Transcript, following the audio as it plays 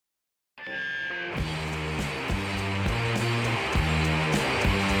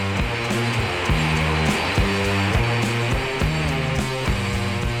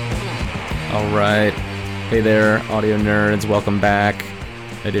All right. Hey there, audio nerds. Welcome back.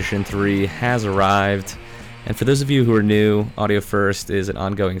 Edition 3 has arrived. And for those of you who are new, Audio First is an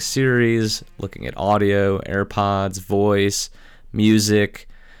ongoing series looking at audio, AirPods, voice, music,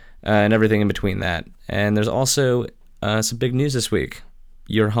 and everything in between that. And there's also some big news this week.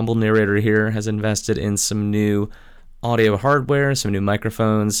 Your humble narrator here has invested in some new audio hardware, some new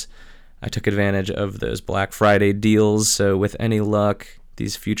microphones. I took advantage of those Black Friday deals, so with any luck,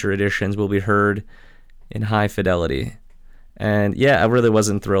 these future editions will be heard in high fidelity. And yeah, I really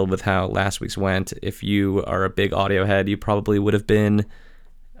wasn't thrilled with how last week's went. If you are a big audio head, you probably would have been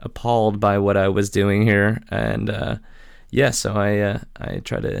appalled by what I was doing here. And so I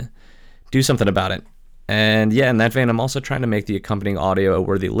try to do something about it. And yeah, in that vein, I'm also trying to make the accompanying audio a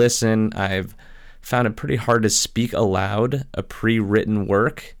worthy listen. I've found it pretty hard to speak aloud a pre-written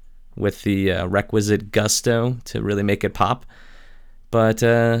work with the requisite gusto to really make it pop. But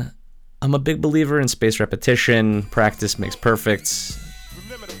I'm a big believer in spaced repetition. Practice makes perfect.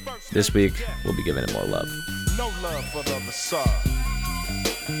 This week, we'll be giving it more love. No love for the facade.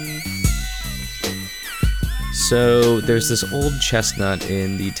 So there's this old chestnut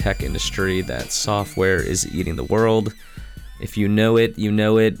in the tech industry that software is eating the world. If you know it, you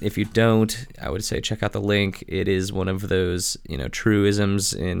know it. If you don't, I would say check out the link. It is one of those,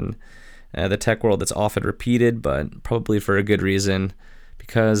 truisms in the tech world that's often repeated, but probably for a good reason.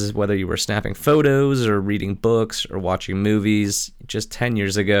 Because whether you were snapping photos or reading books or watching movies, just 10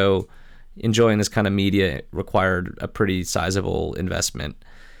 years ago, enjoying this kind of media required a pretty sizable investment.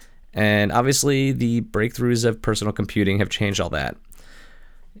 And obviously, the breakthroughs of personal computing have changed all that.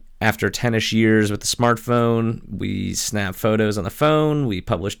 After 10-ish years with the smartphone, we snap photos on the phone, we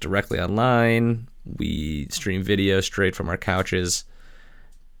publish directly online, we stream video straight from our couches.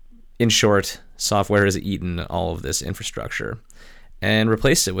 In short, software has eaten all of this infrastructure and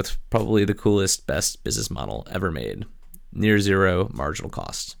replaced it with probably the coolest, best business model ever made. Near zero marginal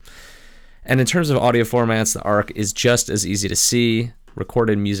cost. And in terms of audio formats, the arc is just as easy to see.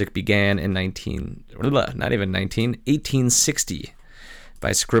 Recorded music began in 1860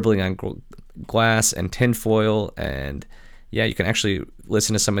 by scribbling on glass and tinfoil. And yeah, you can actually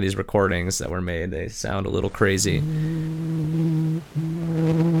listen to some of these recordings that were made. They sound a little crazy.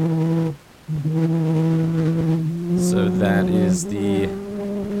 So that is the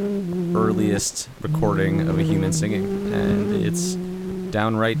earliest recording of a human singing, and it's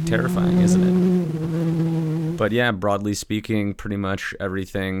downright terrifying, isn't it? But yeah, broadly speaking, pretty much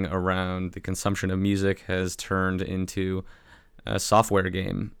everything around the consumption of music has turned into a software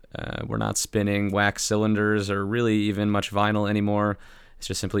game. We're not spinning wax cylinders or really even much vinyl anymore. It's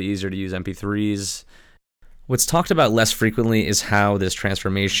just simply easier to use MP3s. What's talked about less frequently is how this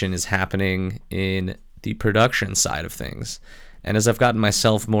transformation is happening in the production side of things. And as I've gotten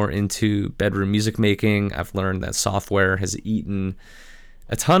myself more into bedroom music making, I've learned that software has eaten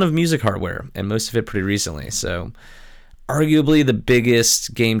a ton of music hardware, and most of it pretty recently. So arguably the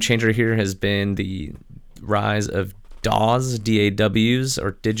biggest game changer here has been the rise of DAWs, DAWs,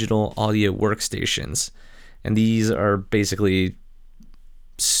 or digital audio workstations. And these are basically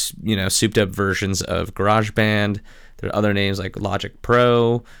souped up versions of GarageBand. There are other names like Logic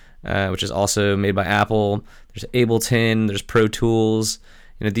Pro, which is also made by Apple. There's Ableton, there's Pro Tools.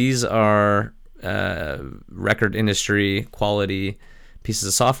 These are record industry quality pieces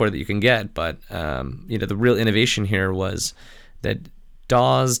of software that you can get. But the real innovation here was that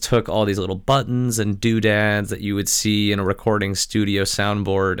DAWs took all these little buttons and doodads that you would see in a recording studio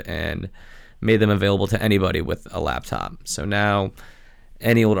soundboard and made them available to anybody with a laptop. So now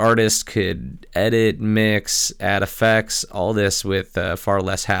any old artist could edit, mix, add effects, all this with far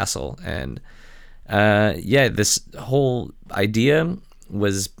less hassle. And this whole idea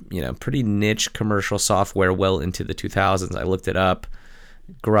was, pretty niche commercial software well into the 2000s. I looked it up.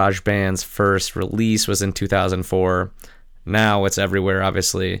 GarageBand's first release was in 2004. Now it's everywhere,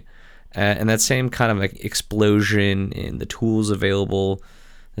 obviously. And that same kind of explosion in the tools available,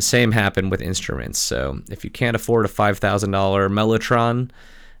 the same happened with instruments. So if you can't afford a $5,000 Mellotron,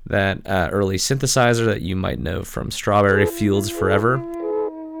 that early synthesizer that you might know from Strawberry Fields Forever,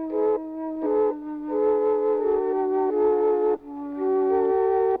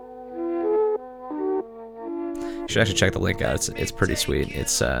 you should actually check the link out. It's pretty sweet.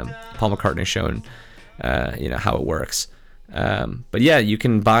 It's Paul McCartney showing how it works. But yeah, you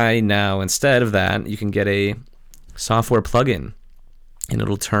can buy now, instead of that, you can get a software plugin, and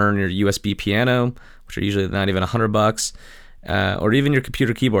it'll turn your USB piano, which are usually not even $100, or even your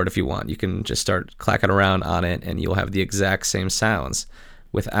computer keyboard if you want. You can just start clacking around on it, and you'll have the exact same sounds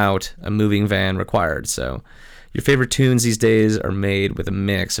without a moving van required. So Your favorite tunes these days are made with a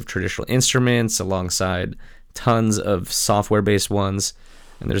mix of traditional instruments alongside tons of software-based ones,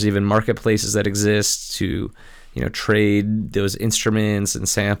 and there's even marketplaces that exist to, trade those instruments and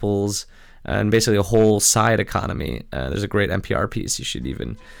samples, and basically a whole side economy. There's a great NPR piece you should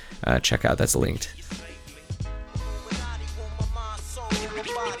even check out that's linked.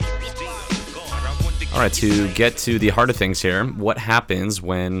 All right, to get to the heart of things here, what happens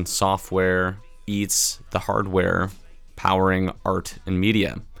when software eats the hardware powering art and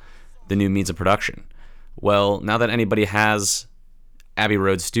media, the new means of production? Well, now that anybody has Abbey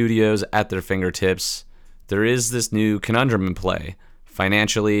Road Studios at their fingertips, there is this new conundrum in play.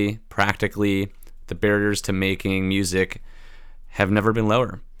 Financially, practically, the barriers to making music have never been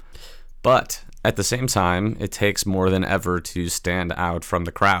lower. But at the same time, it takes more than ever to stand out from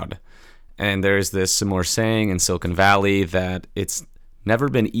the crowd. And there's this similar saying in Silicon Valley that it's never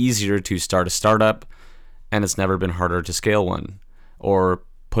been easier to start a startup, and it's never been harder to scale one. Or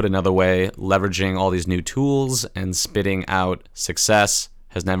put another way, leveraging all these new tools and spitting out success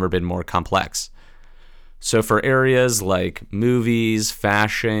has never been more complex. So for areas like movies,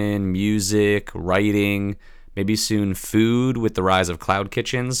 fashion, music, writing, maybe soon food with the rise of cloud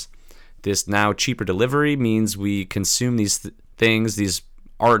kitchens, this now cheaper delivery means we consume these things, these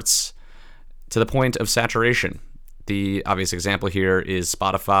arts, to the point of saturation. The obvious example here is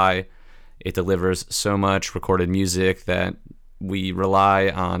Spotify. It delivers so much recorded music that we rely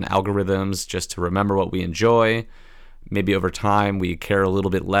on algorithms just to remember what we enjoy. Maybe over time we care a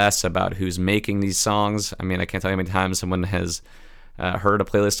little bit less about who's making these songs. I mean, I can't tell you how many times someone has heard a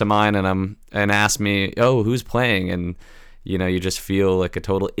playlist of mine and asked me, "Oh, who's playing?" And you just feel like a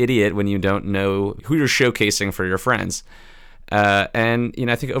total idiot when you don't know who you're showcasing for your friends. And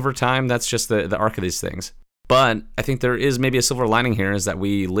I think over time, that's just the arc of these things. But I think there is maybe a silver lining here, is that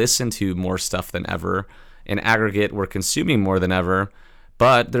we listen to more stuff than ever. In aggregate, we're consuming more than ever,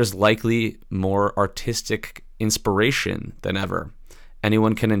 but there's likely more artistic inspiration than ever.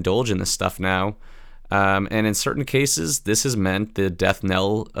 Anyone can indulge in this stuff now. And in certain cases, this has meant the death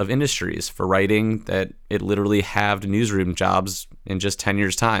knell of industries for writing, that it literally halved newsroom jobs in just 10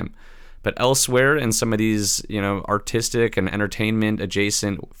 years' time. But elsewhere in some of these, artistic and entertainment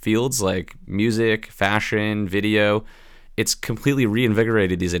adjacent fields like music, fashion, video, it's completely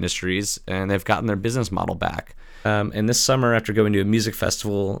reinvigorated these industries, and they've gotten their business model back. And this summer, after going to a music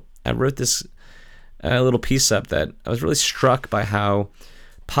festival, I wrote this little piece up that I was really struck by how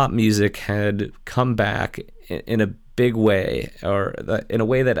pop music had come back in a big way, or in a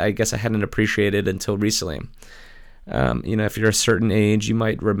way that I guess I hadn't appreciated until recently. If you're a certain age, you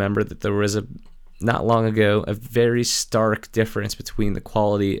might remember that there was not long ago, a very stark difference between the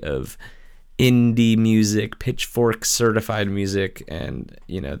quality of indie music, Pitchfork certified music, and,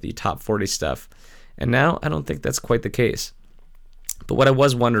 the top 40 stuff. And now I don't think that's quite the case. But what I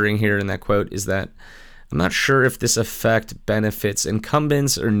was wondering here in that quote is that I'm not sure if this effect benefits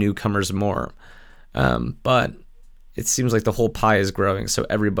incumbents or newcomers more. But it seems like the whole pie is growing, so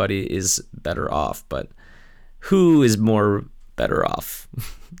everybody is better off. But who is more better off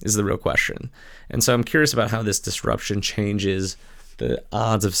is the real question. And so I'm curious about how this disruption changes the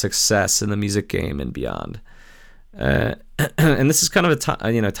odds of success in the music game and beyond. And this is kind of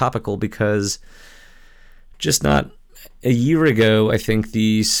topical, because just not a year ago, I think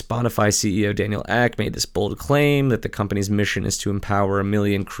the Spotify CEO Daniel Ek made this bold claim that the company's mission is to empower 1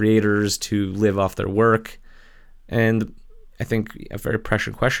 million creators to live off their work. And I think a very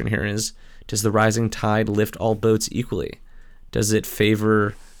prescient question here is, does the rising tide lift all boats equally? Does it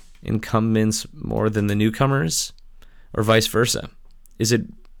favor incumbents more than the newcomers, or vice versa? Is it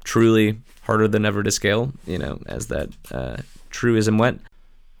truly harder than ever to scale, as that truism went?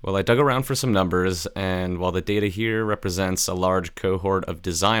 Well, I dug around for some numbers, and while the data here represents a large cohort of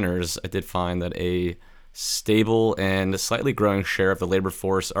designers, I did find that a stable and slightly growing share of the labor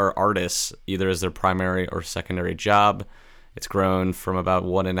force are artists, either as their primary or secondary job. It's grown from about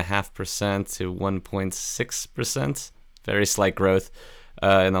 1.5% to 1.6%, very slight growth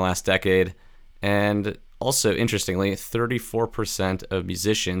in the last decade. And also, interestingly, 34% of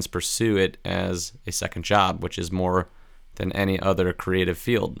musicians pursue it as a second job, which is more than any other creative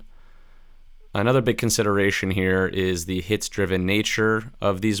field. Another big consideration here is the hits-driven nature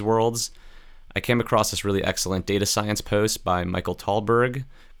of these worlds. I came across this really excellent data science post by Michael Thalberg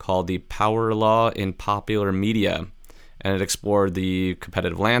called The Power Law in Popular Media, and it explored the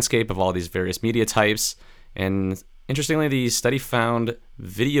competitive landscape of all these various media types. And interestingly, the study found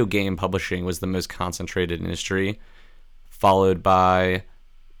video game publishing was the most concentrated industry, followed by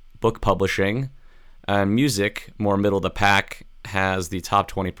book publishing, music, more middle of the pack, has the top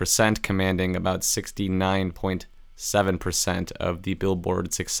 20% commanding about 69.7% of the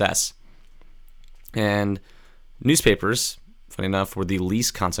Billboard success. And newspapers, funny enough, were the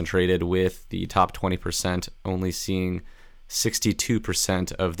least concentrated, with the top 20% only seeing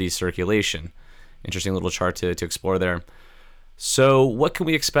 62% of the circulation. Interesting little chart to explore there. So what can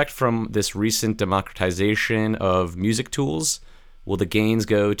we expect from this recent democratization of music tools? Will the gains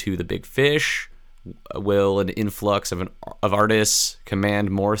go to the big fish? Will an influx of artists command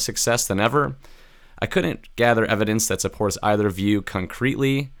more success than ever? I couldn't gather evidence that supports either view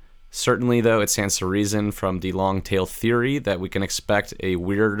concretely. Certainly, though, it stands to reason from the long tail theory that we can expect a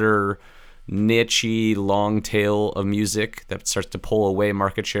weirder, niche-y long tail of music that starts to pull away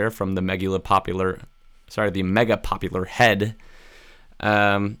market share from the mega popular head.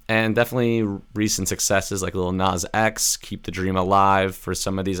 And definitely recent successes like Lil Nas X keep the dream alive for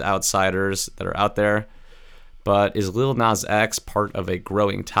some of these outsiders that are out there. But is Lil Nas X part of a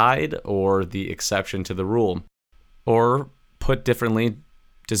growing tide or the exception to the rule? Or, put differently,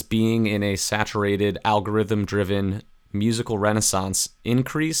 does being in a saturated, algorithm-driven musical renaissance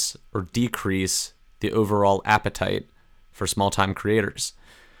increase or decrease the overall appetite for small-time creators?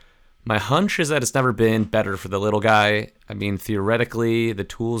 My hunch is that it's never been better for the little guy. I mean, theoretically, the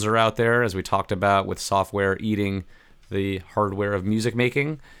tools are out there, as we talked about, with software eating the hardware of music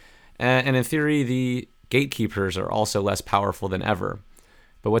making. And in theory, the gatekeepers are also less powerful than ever.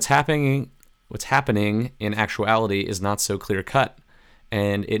 But what's happening in actuality is not so clear-cut.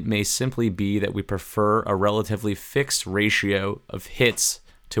 And it may simply be that we prefer a relatively fixed ratio of hits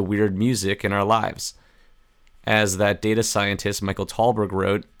to weird music in our lives. As that data scientist Michael Talberg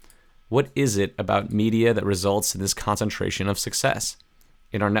wrote, what is it about media that results in this concentration of success?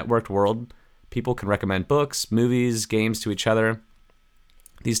 In our networked world, people can recommend books, movies, games to each other.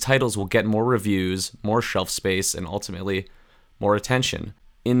 These titles will get more reviews, more shelf space, and ultimately more attention.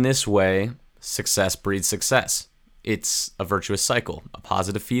 In this way, success breeds success. It's a virtuous cycle, a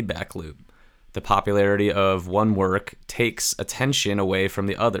positive feedback loop. The popularity of one work takes attention away from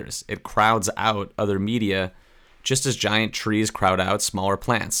the others. It crowds out other media, just as giant trees crowd out smaller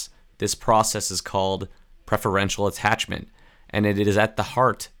plants. This process is called preferential attachment, and it is at the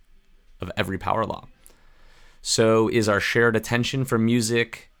heart of every power law. So is our shared attention for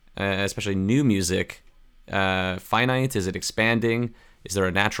music, especially new music, finite? Is it expanding? Is there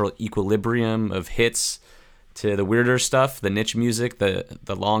a natural equilibrium of hits to the weirder stuff, the niche music,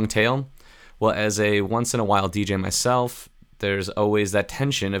 the long tail? Well, as a once-in-a-while DJ myself, there's always that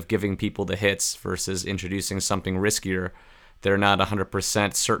tension of giving people the hits versus introducing something riskier they're not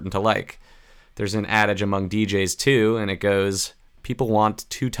 100% certain to like. There's an adage among DJs too, and it goes, people want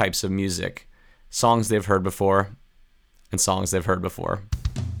two types of music: songs they've heard before and songs they've heard before.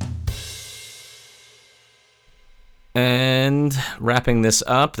 And wrapping this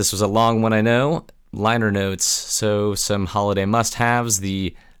up, this was a long one, I know. Liner notes. So some holiday must-haves: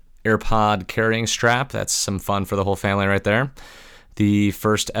 the AirPod carrying strap. That's some fun for the whole family right there. The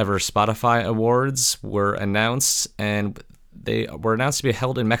first ever Spotify Awards were announced, and they were announced to be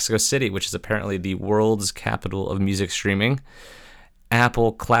held in Mexico City, which is apparently the world's capital of music streaming.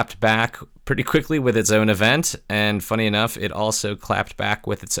 Apple clapped back pretty quickly with its own event, and funny enough, it also clapped back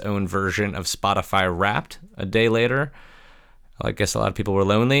with its own version of Spotify Wrapped a day later. I guess a lot of people were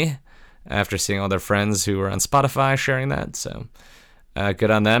lonely after seeing all their friends who were on Spotify sharing that, so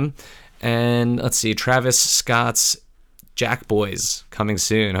good on them. And let's see, Travis Scott's Jack Boys coming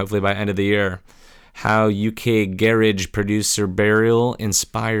soon, hopefully by end of the year. How UK garage producer Burial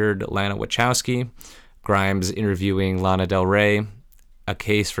inspired Lana Wachowski. Grimes interviewing Lana Del Rey. A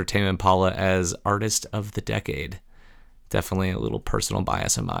case for Tame Impala as Artist of the Decade. Definitely a little personal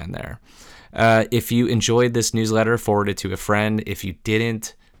bias of mine there. If you enjoyed this newsletter, forward it to a friend. If you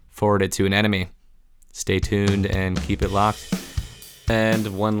didn't, forward it to an enemy. Stay tuned and keep it locked.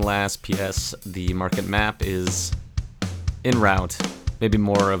 And one last PS, the market map is en route. Maybe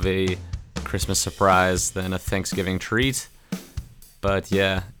more of a Christmas surprise than a Thanksgiving treat. But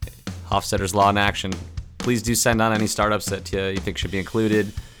yeah, Hofstadter's Law in action. Please do send on any startups that you think should be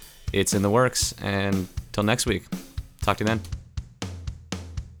included. It's in the works. And till next week, talk to you then.